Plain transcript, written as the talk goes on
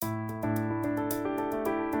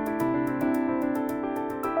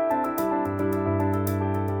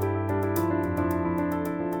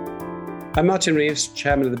I'm Martin Reeves,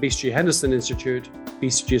 Chairman of the BCG Henderson Institute,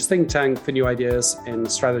 BCG's think tank for new ideas in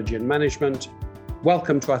strategy and management.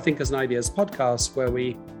 Welcome to our Thinkers and Ideas podcast, where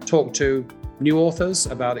we talk to new authors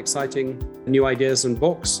about exciting new ideas and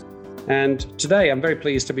books. And today I'm very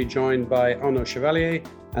pleased to be joined by Arnaud Chevalier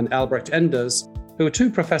and Albrecht Enders, who are two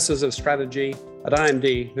professors of strategy at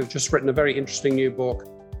IMD who've just written a very interesting new book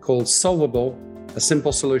called Solvable, a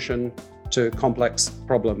simple solution to complex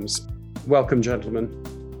problems. Welcome, gentlemen.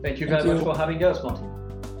 Thank you very much for having us, Martin.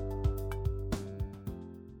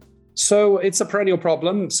 So it's a perennial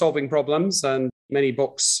problem, solving problems, and many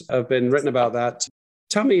books have been written about that.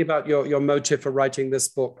 Tell me about your motive for writing this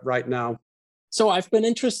book right now. So I've been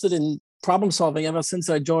interested in problem solving ever since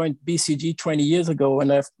I joined BCG 20 years ago,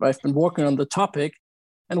 and I've been working on the topic.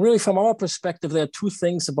 And really, from our perspective, there are two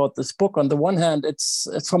things about this book. On the one hand, it's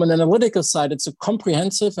from an analytical side, it's a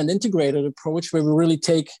comprehensive and integrated approach where we really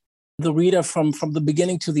take the reader from the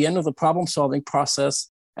beginning to the end of the problem-solving process.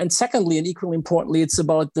 And secondly, and equally importantly, it's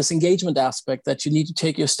about this engagement aspect that you need to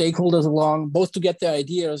take your stakeholders along, both to get their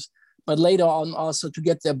ideas, but later on also to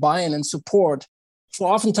get their buy-in and support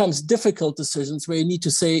for oftentimes difficult decisions where you need to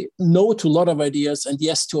say no to a lot of ideas and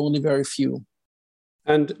yes to only very few.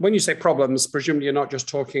 And when you say problems, presumably you're not just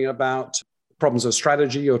talking about problems of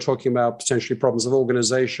strategy, you're talking about potentially problems of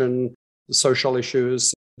organization, social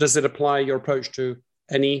issues. Does it apply your approach to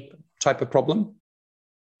any type of problem?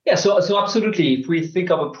 Yeah, so absolutely. If we think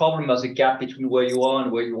of a problem as a gap between where you are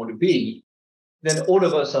and where you want to be, then all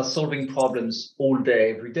of us are solving problems all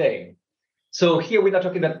day, every day. So here we're not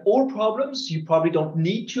talking about all problems. You probably don't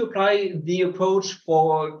need to apply the approach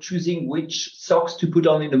for choosing which socks to put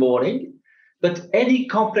on in the morning. But any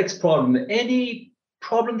complex problem, any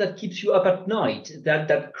problem that keeps you up at night,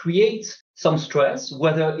 that creates some stress,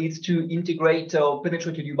 whether it's to integrate or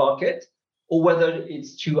penetrate a new market, or whether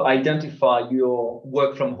it's to identify your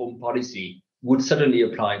work from home policy, would certainly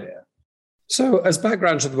apply there. So as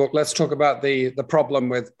background to the book, let's talk about the problem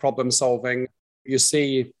with problem solving. You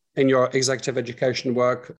see in your executive education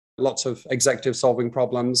work, lots of executive solving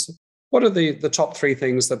problems. What are the top three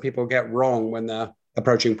things that people get wrong when they're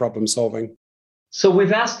approaching problem solving? So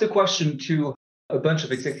we've asked the question to a bunch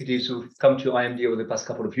of executives who've come to IMD over the past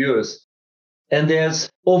couple of years. And there's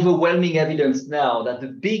overwhelming evidence now that the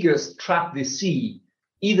biggest trap they see,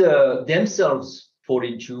 either themselves fall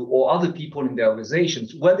into or other people in their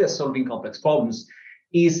organizations when they're solving complex problems,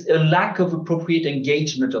 is a lack of appropriate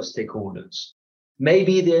engagement of stakeholders.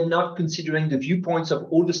 Maybe they're not considering the viewpoints of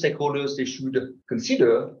all the stakeholders they should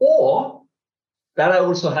consider, or that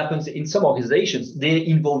also happens in some organizations. They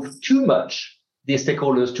involve too much their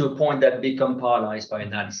stakeholders to a point that they become paralyzed by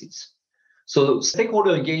analysis. So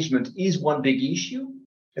stakeholder engagement is one big issue.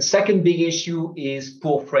 A second big issue is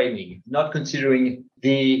poor framing, not considering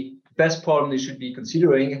the best problem they should be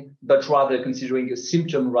considering, but rather considering a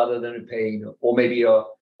symptom rather than a pain, or maybe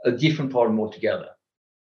a different problem altogether.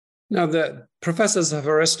 Now, the professors of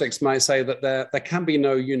heuristics might say that there can be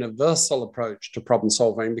no universal approach to problem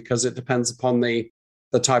solving because it depends upon the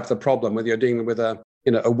type of the problem, whether you're dealing with a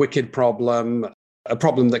wicked problem, a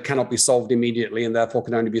problem that cannot be solved immediately and therefore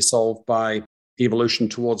can only be solved by evolution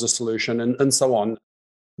towards a solution and so on.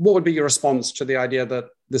 What would be your response to the idea that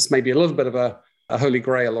this may be a little bit of a holy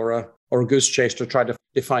grail or a goose chase to try to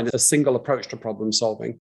define a single approach to problem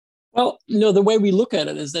solving? Well, the way we look at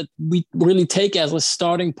it is that we really take as a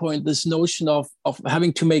starting point this notion of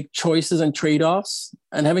having to make choices and trade-offs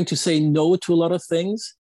and having to say no to a lot of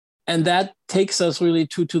things. And that takes us really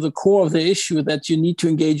to the core of the issue, that you need to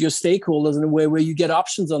engage your stakeholders in a way where you get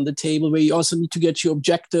options on the table, where you also need to get your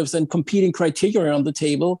objectives and competing criteria on the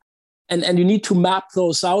table. And you need to map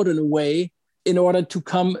those out in a way in order to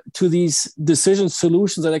come to these decision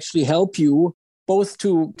solutions that actually help you both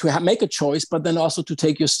to make a choice, but then also to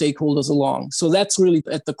take your stakeholders along. So that's really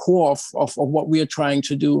at the core of what we are trying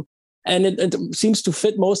to do. And it seems to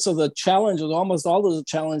fit most of the challenges, almost all of the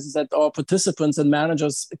challenges that our participants and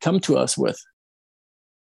managers come to us with.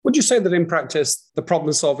 Would you say that in practice, the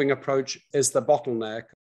problem-solving approach is the bottleneck?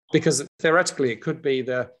 Because theoretically, it could be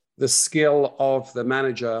the skill of the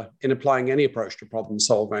manager in applying any approach to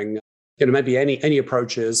problem-solving. Maybe any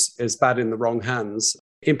approach is bad in the wrong hands.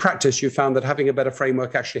 In practice, you found that having a better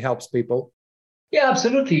framework actually helps people? Yeah,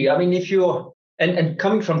 absolutely. I mean, if you're And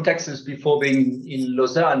coming from Texas before being in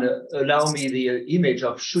Lausanne, allow me the image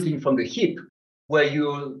of shooting from the hip, where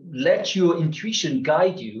you let your intuition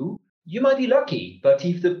guide you. You might be lucky, but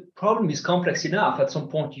if the problem is complex enough, at some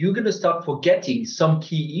point, you're going to start forgetting some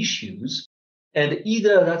key issues. And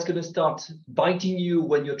either that's going to start biting you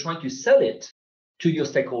when you're trying to sell it to your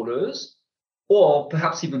stakeholders, or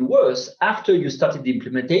perhaps even worse, after you started the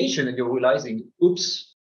implementation and you're realizing,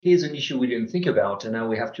 oops, here's an issue we didn't think about, and now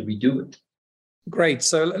we have to redo it. Great.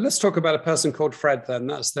 So let's talk about a person called Fred then.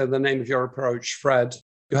 That's the name of your approach, Fred.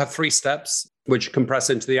 You have 3 steps, which compress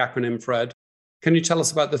into the acronym FRED. Can you tell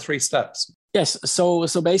us about the 3 steps? Yes. So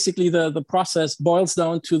basically the process boils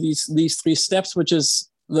down to these 3 steps, which is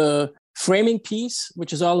the framing piece,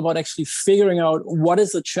 which is all about actually figuring out what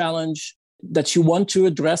is the challenge that you want to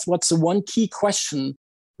address, what's the one key question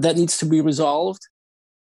that needs to be resolved.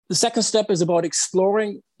 The second step is about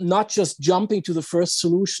exploring, not just jumping to the first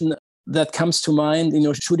solution that comes to mind,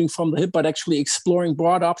 shooting from the hip, but actually exploring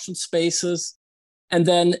broad option spaces. And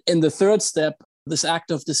then in the third step, this act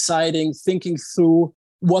of deciding, thinking through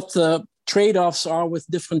what the trade-offs are with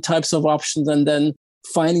different types of options, and then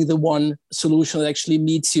finding the one solution that actually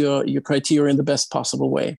meets your criteria in the best possible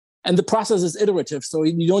way. And the process is iterative. So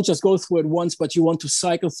you don't just go through it once, but you want to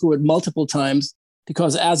cycle through it multiple times,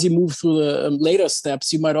 because as you move through the later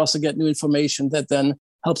steps, you might also get new information that then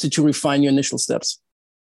helps you to refine your initial steps.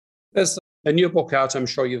 There's a new book out, I'm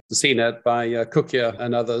sure you've seen it, by Kukia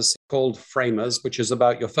and others, called Framers, which is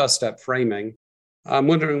about your first step, framing. I'm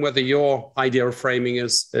wondering whether your idea of framing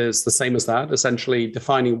is the same as that, essentially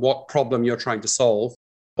defining what problem you're trying to solve,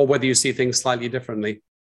 or whether you see things slightly differently.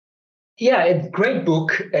 Yeah, a great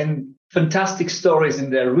book and fantastic stories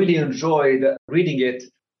in there. Really enjoyed reading it.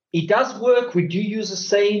 It does work. We do use the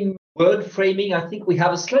same word, framing. I think we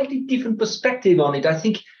have a slightly different perspective on it. I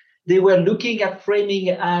think they were looking at framing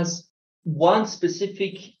as one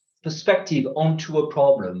specific perspective onto a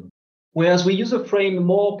problem, whereas we use a frame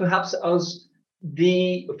more perhaps as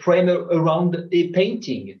the frame around a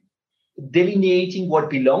painting, delineating what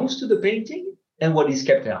belongs to the painting and what is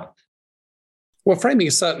kept out. Well, framing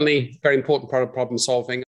is certainly a very important part of problem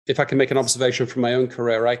solving. If I can make an observation from my own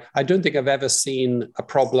career, I don't think I've ever seen a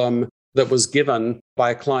problem that was given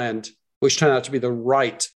by a client which turned out to be the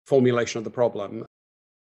right formulation of the problem.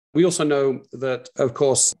 We also know that, of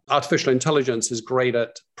course, artificial intelligence is great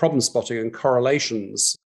at problem spotting and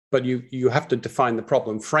correlations, but you have to define the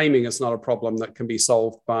problem. Framing is not a problem that can be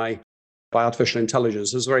solved by artificial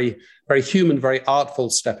intelligence. It's a very, very human, very artful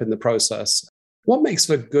step in the process. What makes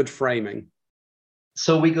for good framing?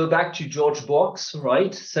 So we go back to George Box,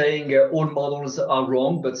 right? Saying all models are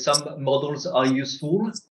wrong, but some models are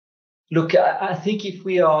useful. Look, I think if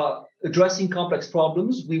we are addressing complex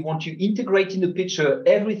problems, we want to integrate in the picture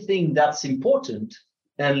everything that's important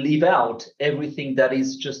and leave out everything that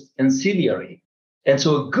is just ancillary. And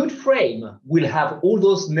so a good frame will have all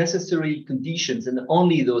those necessary conditions and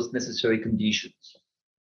only those necessary conditions.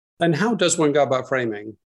 And how does one go about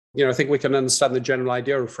framing? I think we can understand the general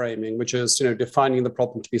idea of framing, which is, defining the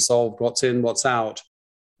problem to be solved, what's in, what's out.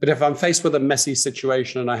 But if I'm faced with a messy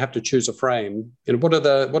situation and I have to choose a frame, what are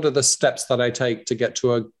the steps that I take to get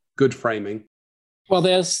to a good framing? Well,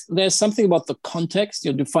 there's something about the context.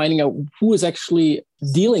 You're defining out who is actually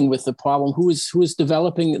dealing with the problem, who is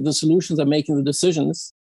developing the solutions and making the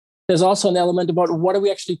decisions. There's also an element about what are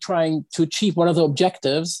we actually trying to achieve? What are the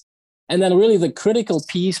objectives? And then really the critical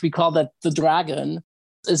piece, we call that the dragon,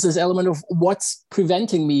 is this element of what's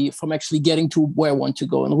preventing me from actually getting to where I want to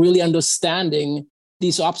go, and really understanding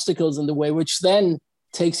these obstacles in the way, which then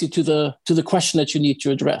takes you to the question that you need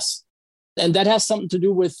to address. And that has something to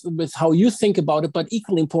do with how you think about it, but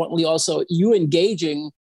equally importantly, also you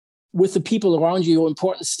engaging with the people around you, your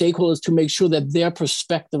important stakeholders, to make sure that their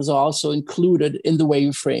perspectives are also included in the way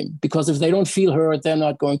you frame. Because if they don't feel heard, they're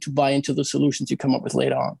not going to buy into the solutions you come up with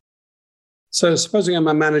later on. So supposing I'm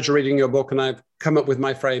a manager reading your book and I've come up with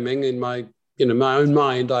my framing in my own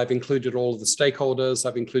mind, I've included all of the stakeholders,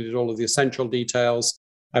 I've included all of the essential details,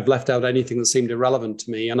 I've left out anything that seemed irrelevant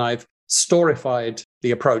to me, and I've storified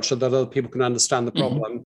the approach so that other people can understand the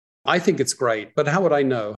problem. Mm-hmm. I think it's great, but how would I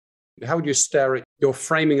know? How would you stare at your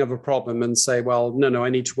framing of a problem and say, well, no, I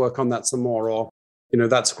need to work on that some more, or,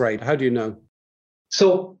 that's great. How do you know?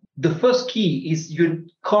 So the first key is you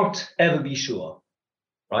can't ever be sure.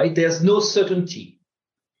 Right? There's no certainty.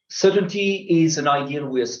 Certainty is an ideal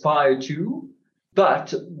we aspire to,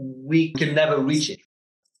 but we can never reach it.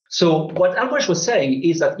 So what Albrecht was saying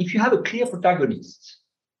is that if you have a clear protagonist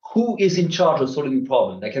who is in charge of solving the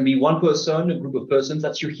problem, that can be one person, a group of persons,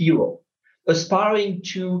 that's your hero, aspiring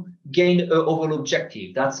to gain an overall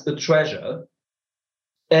objective, that's a treasure.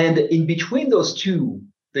 And in between those two,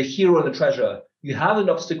 the hero and the treasure, you have an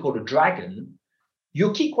obstacle, a dragon.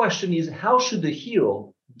 Your key question is, how should the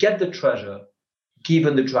hero get the treasure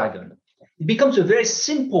given the dragon? It becomes a very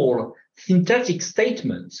simple synthetic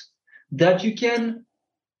statement that you can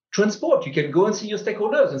transport. You can go and see your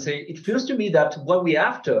stakeholders and say, it feels to me that what we're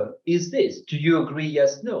after is this. Do you agree?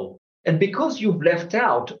 Yes, no. And because you've left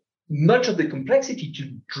out much of the complexity to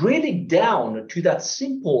drilling down to that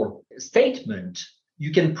simple statement.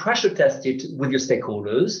 You can pressure test it with your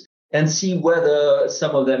stakeholders and see whether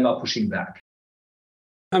some of them are pushing back.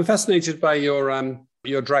 I'm fascinated by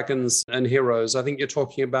your dragons and heroes. I think you're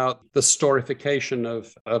talking about the storification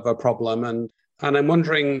of a problem. And I'm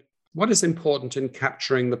wondering, what is important in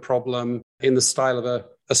capturing the problem in the style of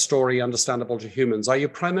a story understandable to humans? Are you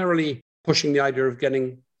primarily pushing the idea of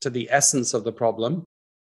getting to the essence of the problem?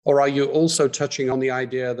 Or are you also touching on the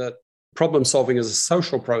idea that problem solving is a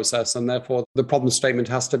social process, and therefore the problem statement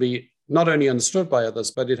has to be not only understood by others,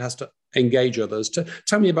 but it has to engage others?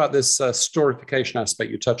 Tell me about this storification aspect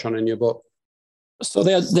you touch on in your book. So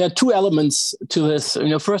there are two elements to this.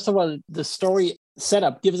 First of all, the story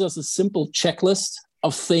setup gives us a simple checklist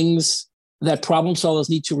of things that problem solvers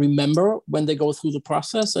need to remember when they go through the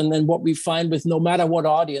process. And then what we find with no matter what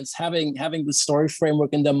audience, having the story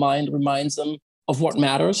framework in their mind reminds them of what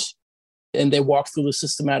matters, and they walk through the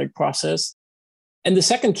systematic process. And the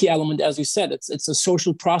second key element, as you said, it's a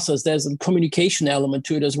social process. There's a communication element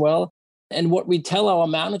to it as well. And what we tell our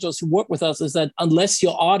managers who work with us is that unless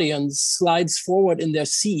your audience slides forward in their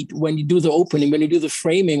seat when you do the opening, when you do the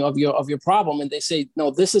framing of your problem, and they say, no,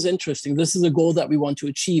 this is interesting, this is a goal that we want to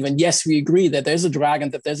achieve. And yes, we agree that there's a dragon,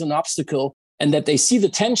 that there's an obstacle, and that they see the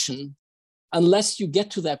tension. Unless you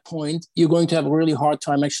get to that point, you're going to have a really hard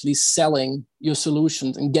time actually selling your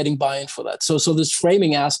solutions and getting buy-in for that. So this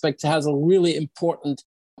framing aspect has a really important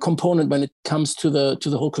component when it comes to the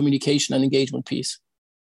whole communication and engagement piece.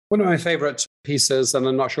 One of my favorite pieces, and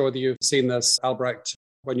I'm not sure whether you've seen this, Albrecht,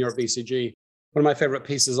 when you're at BCG, one of my favorite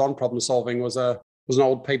pieces on problem solving was an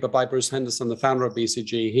old paper by Bruce Henderson, the founder of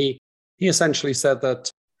BCG. He essentially said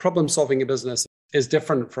that problem solving in business is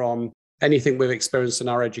different from anything we've experienced in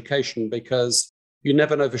our education, because you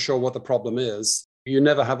never know for sure what the problem is. You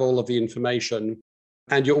never have all of the information,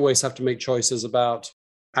 and you always have to make choices about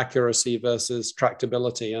accuracy versus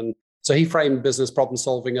tractability. And so he framed business problem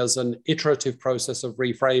solving as an iterative process of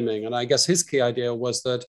reframing. And I guess his key idea was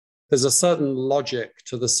that there's a certain logic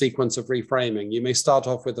to the sequence of reframing. You may start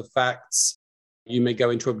off with the facts, you may go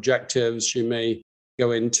into objectives, you may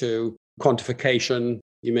go into quantification,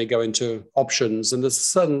 you may go into options, and there's a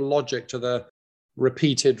certain logic to the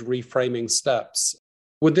repeated reframing steps.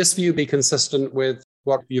 Would this view be consistent with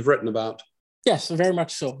what you've written about? Yes, very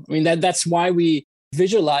much so. I mean, that's why we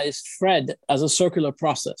visualized Fred as a circular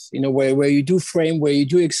process, where you do frame, where you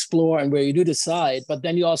do explore, and where you do decide, but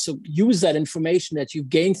then you also use that information that you've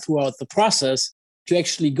gained throughout the process to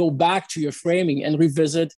actually go back to your framing and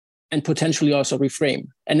revisit and potentially also reframe.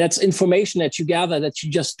 And that's information that you gather that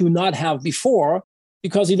you just do not have before,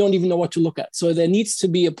 because you don't even know what to look at. So there needs to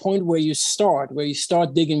be a point where you start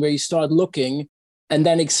digging, where you start looking, and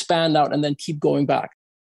then expand out and then keep going back.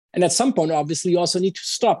 And at some point, obviously, you also need to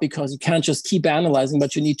stop, because you can't just keep analyzing,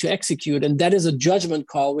 but you need to execute. And that is a judgment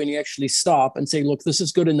call when you actually stop and say, look, this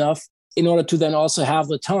is good enough, in order to then also have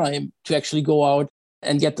the time to actually go out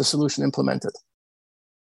and get the solution implemented.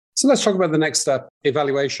 So let's talk about the next step,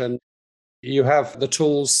 evaluation. You have the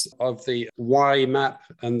tools of the why map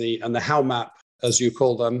and the how map, as you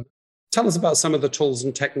call them. Tell us about some of the tools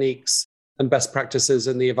and techniques and best practices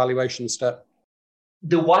in the evaluation step.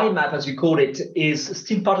 The why map, as you call it, is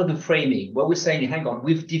still part of the framing, where we're saying, hang on,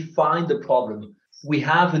 we've defined the problem. We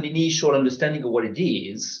have an initial understanding of what it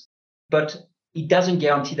is, but it doesn't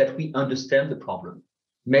guarantee that we understand the problem.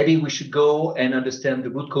 Maybe we should go and understand the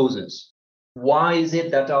root causes. Why is it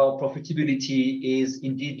that our profitability is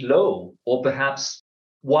indeed low? Or perhaps,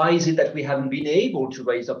 why is it that we haven't been able to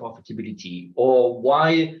raise our profitability? Or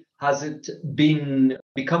why has it been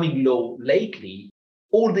becoming low lately?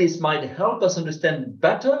 All this might help us understand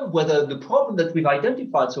better whether the problem that we've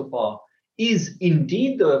identified so far is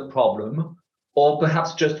indeed the problem, or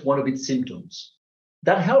perhaps just one of its symptoms.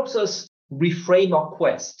 That helps us reframe our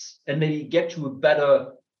quests and maybe get to a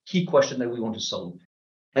better key question that we want to solve.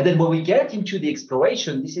 And then when we get into the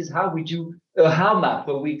exploration, this is how we do a how map,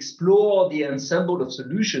 where we explore the ensemble of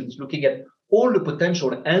solutions, looking at all the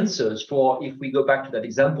potential answers for, if we go back to that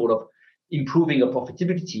example of improving our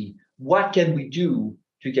profitability, what can we do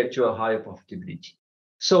to get to a higher profitability?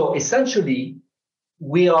 So essentially,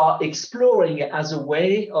 we are exploring as a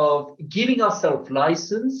way of giving ourselves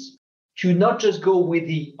license to not just go with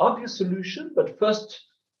the obvious solution, but first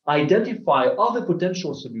identify other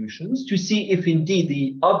potential solutions to see if indeed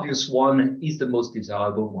the obvious one is the most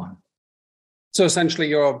desirable one. So essentially,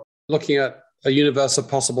 you're looking at a universe of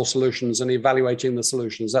possible solutions and evaluating the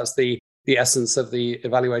solutions. That's the essence of the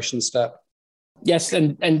evaluation step. Yes,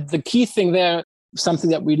 and the key thing there, something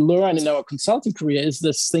that we learn in our consulting career, is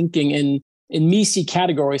this thinking in in MECE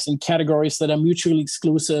categories, in categories that are mutually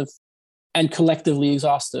exclusive and collectively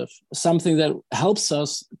exhaustive, something that helps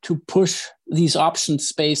us to push these option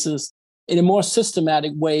spaces in a more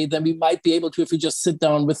systematic way than we might be able to if we just sit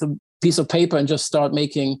down with a piece of paper and just start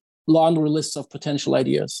making laundry lists of potential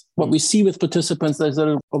ideas. What we see with participants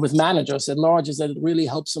or with managers at large is that it really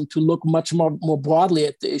helps them to look much more broadly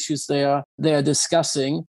at the issues they are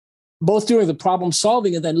discussing, both during the problem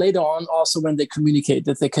solving and then later on also when they communicate,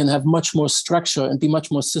 that they can have much more structure and be much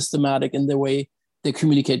more systematic in the way they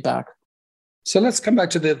communicate back. So let's come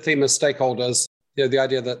back to the theme of stakeholders, the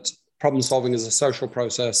idea that problem solving is a social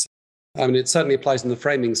process. I mean, it certainly applies in the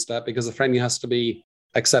framing step because the framing has to be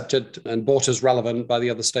accepted and bought as relevant by the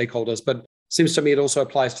other stakeholders. But it seems to me it also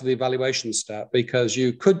applies to the evaluation step because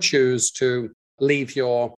you could choose to leave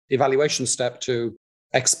your evaluation step to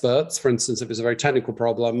experts, for instance, if it's a very technical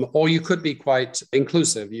problem, or you could be quite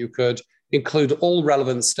inclusive. You could include all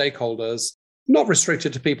relevant stakeholders, not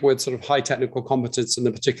restricted to people with sort of high technical competence in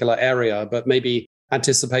a particular area, but maybe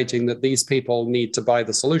anticipating that these people need to buy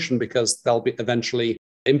the solution because they'll be eventually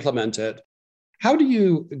implement it. How do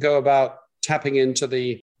you go about tapping into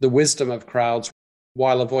the wisdom of crowds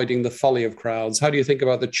while avoiding the folly of crowds? How do you think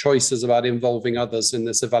about the choices about involving others in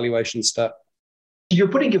this evaluation step? You're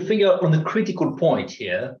putting your finger on the critical point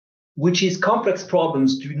here, which is complex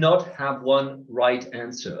problems do not have one right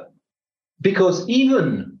answer. Because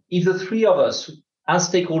even if the three of us as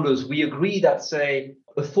stakeholders, we agree that, say,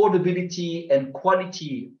 affordability and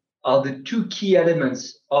quality are the two key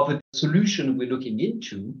elements of a solution we're looking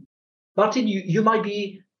into, Martin, you might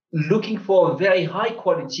be looking for a very high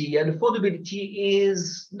quality and affordability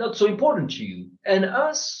is not so important to you. And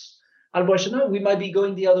us, Albrecht and I, we might be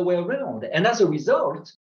going the other way around. And as a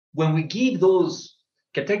result, when we give those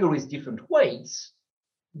categories different weights,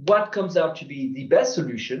 what comes out to be the best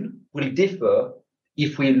solution will differ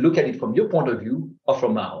if we look at it from your point of view or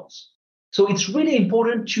from ours. So it's really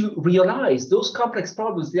important to realize those complex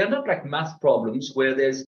problems, they are not like math problems where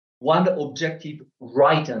there's one objective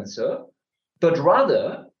right answer, but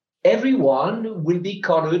rather everyone will be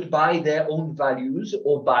colored by their own values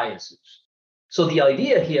or biases. So the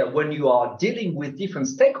idea here, when you are dealing with different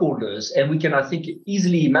stakeholders, and we can, I think,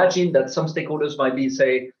 easily imagine that some stakeholders might be,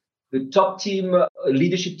 say, the top team,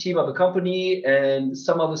 leadership team of a company, and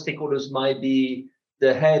some other stakeholders might be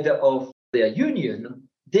the head of their union,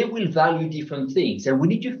 they will value different things. And we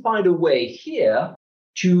need to find a way here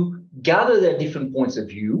to gather their different points of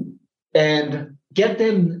view and get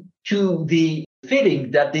them to the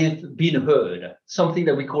feeling that they've been heard, something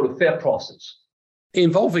that we call a fair process.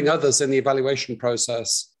 Involving others in the evaluation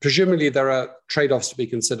process, presumably there are trade-offs to be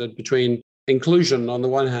considered between inclusion on the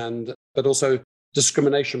one hand, but also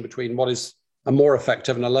discrimination between what is a more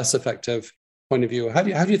effective and a less effective point of view. How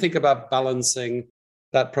do you think about balancing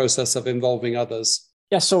that process of involving others?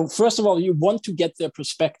 Yeah, so first of all, you want to get their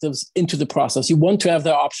perspectives into the process. You want to have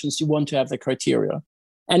their options. You want to have their criteria.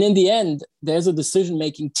 And in the end, there's a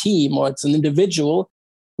decision-making team, or it's an individual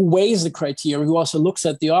who weighs the criteria, who also looks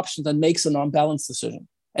at the options and makes a non-balanced decision.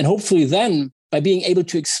 And hopefully then, by being able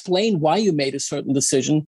to explain why you made a certain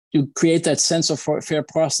decision, you create that sense of fair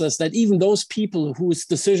process that even those people whose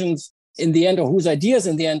decisions in the end or whose ideas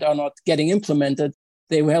in the end are not getting implemented,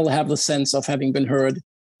 they will have the sense of having been heard.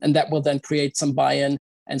 And that will then create some buy-in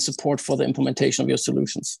and support for the implementation of your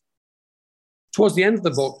solutions. Towards the end of the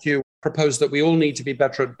book, you propose that we all need to be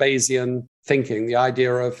better at Bayesian thinking, the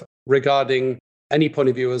idea of regarding any point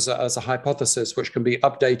of view as a hypothesis, which can be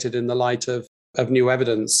updated in the light of new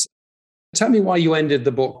evidence. Tell me why you ended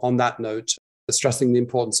the book on that note, stressing the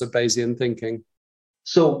importance of Bayesian thinking.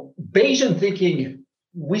 So Bayesian thinking,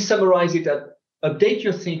 we summarize it as update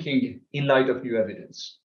your thinking in light of new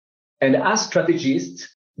evidence. And as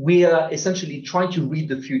strategists, we are essentially trying to read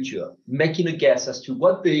the future, making a guess as to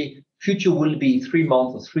what the future will be 3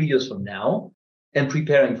 months or 3 years from now, and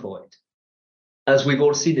preparing for it. As we've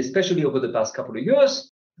all seen, especially over the past couple of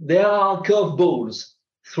years, there are curveballs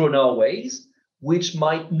thrown our ways, which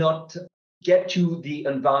might not get to the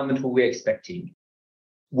environment where we're expecting.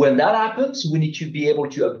 When that happens, we need to be able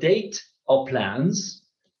to update our plans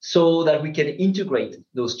so that we can integrate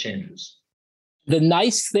those changes. The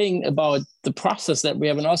nice thing about the process that we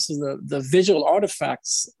have, and also the visual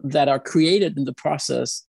artifacts that are created in the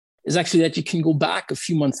process, is actually that you can go back a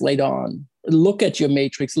few months later on, look at your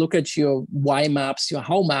matrix, look at your why maps, your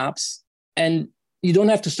how maps, and you don't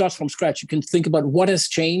have to start from scratch. You can think about what has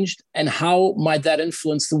changed and how might that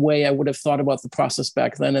influence the way I would have thought about the process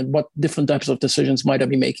back then, and what different types of decisions might I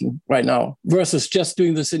be making right now, versus just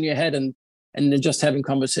doing this in your head and then just having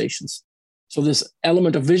conversations. So this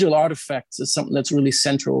element of visual artifacts is something that's really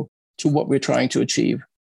central to what we're trying to achieve.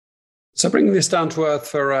 So bringing this down to earth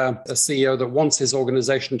for a CEO that wants his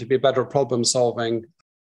organization to be better at problem solving,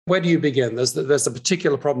 where do you begin? There's a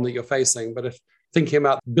particular problem that you're facing, but if thinking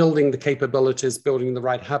about building the capabilities, building the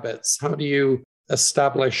right habits, how do you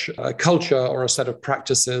establish a culture or a set of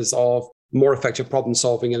practices of more effective problem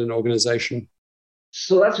solving in an organization?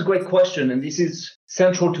 So that's a great question. And this is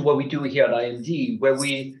central to what we do here at IMD, where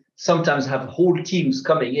we sometimes have whole teams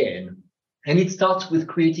coming in. And it starts with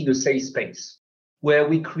creating a safe space where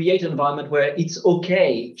we create an environment where it's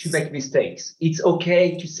okay to make mistakes. It's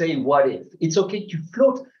okay to say what if. It's okay to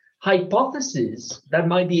float hypotheses that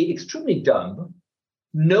might be extremely dumb,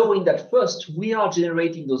 knowing that first we are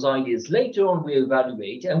generating those ideas. Later on, we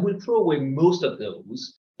evaluate and we'll throw away most of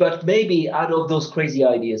those. But maybe out of those crazy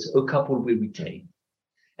ideas, a couple will retain.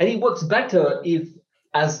 And it works better if,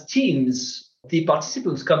 as teams, the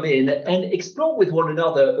participants come in and explore with one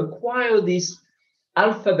another, acquire this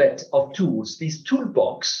alphabet of tools, this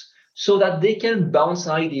toolbox, so that they can bounce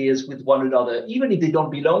ideas with one another, even if they don't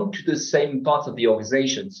belong to the same part of the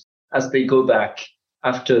organizations as they go back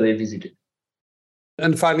after they visited.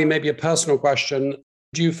 And finally, maybe a personal question.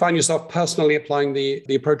 Do you find yourself personally applying the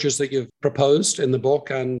approaches that you've proposed in the book?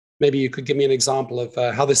 And maybe you could give me an example of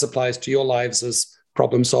how this applies to your lives as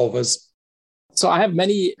problem solvers. So I have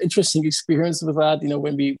many interesting experiences with that.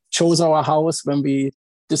 When we chose our house, when we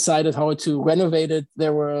decided how to renovate it,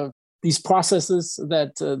 there were these processes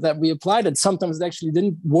that we applied, and sometimes it actually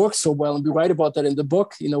didn't work so well. And we write about that in the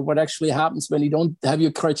book. What actually happens when you don't have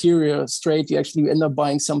your criteria straight, you actually end up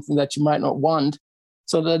buying something that you might not want.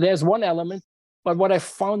 So there's one element. But what I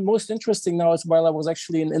found most interesting now is while I was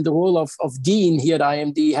actually in the role of dean here at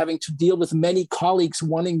IMD, having to deal with many colleagues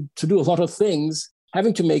wanting to do a lot of things,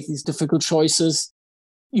 having to make these difficult choices,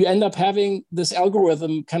 you end up having this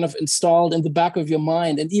algorithm kind of installed in the back of your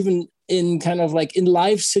mind. And even in kind of like in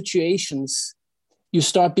live situations, you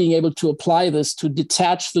start being able to apply this to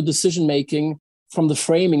detach the decision-making from the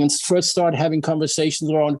framing and first start having conversations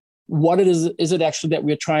around what is it actually that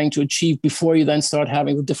we're trying to achieve before you then start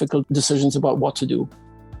having the difficult decisions about what to do.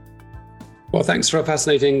 Well, thanks for a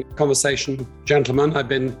fascinating conversation, gentlemen. I've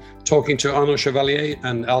been talking to Arnaud Chevalier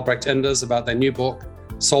and Albrecht Enders about their new book,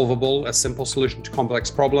 Solvable, A Simple Solution to Complex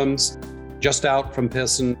Problems, just out from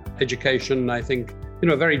Pearson Education. I think,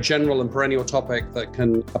 a very general and perennial topic that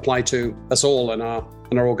can apply to us all in our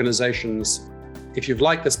organizations. If you've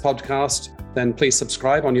liked this podcast, then please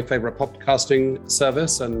subscribe on your favorite podcasting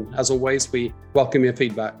service. And as always, we welcome your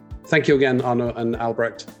feedback. Thank you again, Arnaud and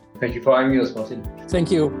Albrecht. Thank you for having us, Martin.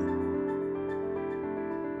 Thank you.